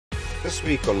This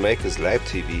week on Makers Lab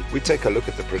TV, we take a look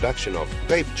at the production of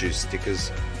vape juice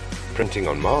stickers, printing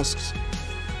on masks,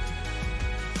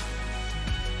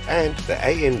 and the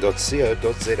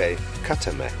am.co.za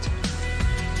cutter mat.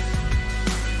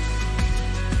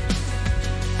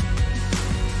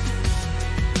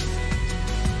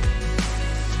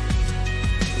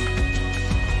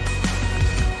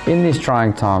 In these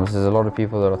trying times, there's a lot of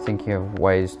people that are thinking of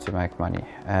ways to make money,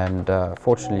 and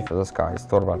fortunately for this guy, he's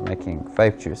thought about making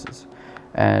vape juices.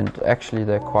 And actually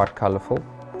they're quite colourful,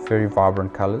 very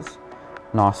vibrant colours,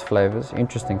 nice flavours,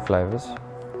 interesting flavours,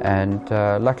 and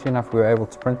luckily enough we were able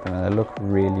to print them and they look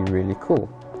really cool.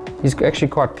 He's actually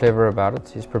quite clever about it.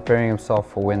 He's preparing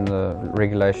himself for when the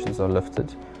regulations are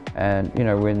lifted, and you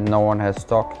know, when no one has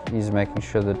stock, he's making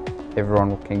sure that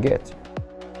everyone can get.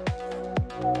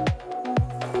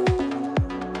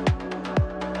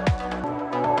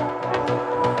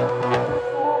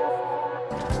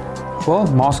 Well,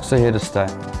 masks are here to stay,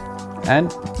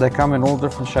 and they come in all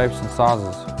different shapes and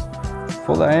sizes.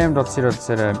 For the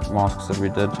am.co.za masks that we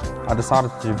did, I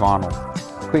decided to do vinyl.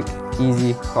 Quick,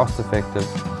 easy, cost effective,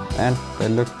 and they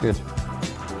look good.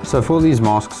 So for these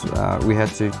masks, we had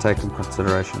to take into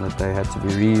consideration that they had to be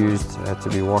reused, had to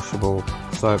be washable.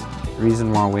 So the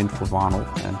reason why I went for vinyl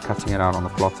and cutting it out on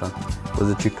the plotter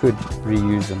was that you could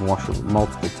reuse and wash it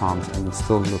multiple times and it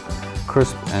still look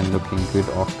crisp and looking good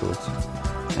afterwards.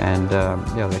 And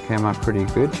yeah, they came out pretty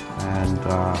good, and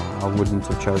I wouldn't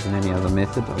have chosen any other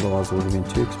method, otherwise it would have been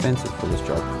too expensive for this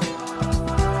job.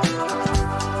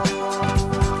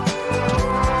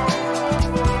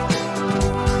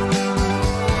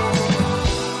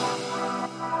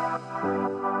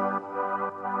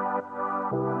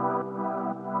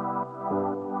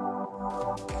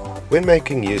 When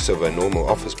making use of a normal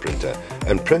office printer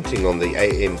and printing on the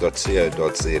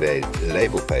am.co.za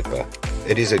label paper,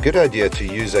 it is a good idea to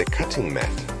use a cutting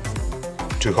mat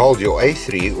to hold your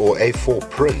A3 or A4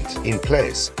 print in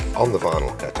place on the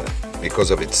vinyl cutter. Because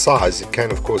of its size, it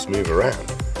can of course move around,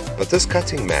 but this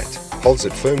cutting mat holds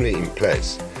it firmly in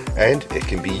place and it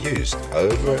can be used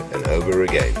over and over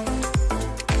again.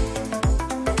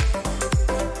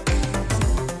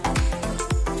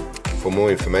 For more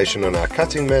information on our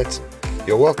cutting mat,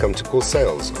 you're welcome to call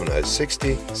sales on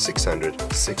 060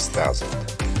 600 6000.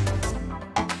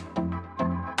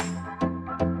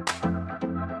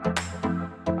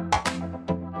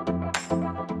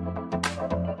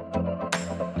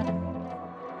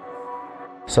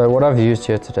 So what I've used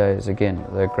here today is again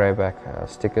the Greyback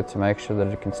sticker to make sure that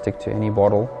it can stick to any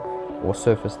bottle or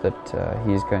surface that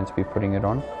he's going to be putting it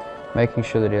on. Making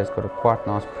sure that he has got a quite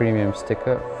nice premium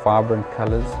sticker, vibrant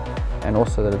colours, and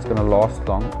also that it's going to last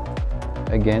long.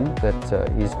 Again, that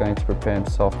he's going to prepare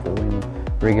himself for when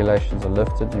regulations are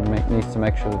lifted. He needs to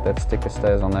make sure that that sticker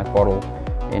stays on that bottle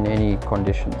in any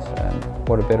conditions. And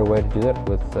what a better way to do that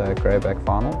with Greyback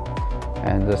vinyl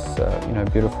and this you know,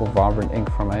 beautiful vibrant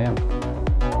ink from AM.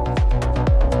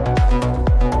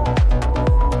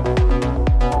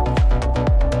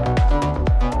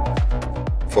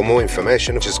 For more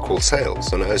information, just call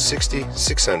sales on 060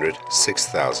 600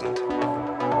 6000.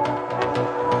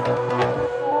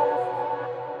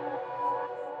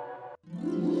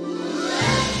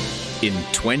 In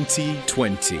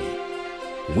 2020,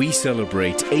 we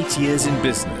celebrate 8 years in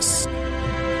business,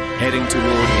 heading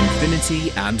toward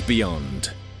infinity and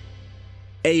beyond.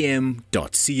 am.co.za.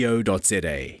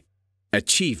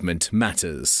 Achievement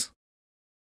matters.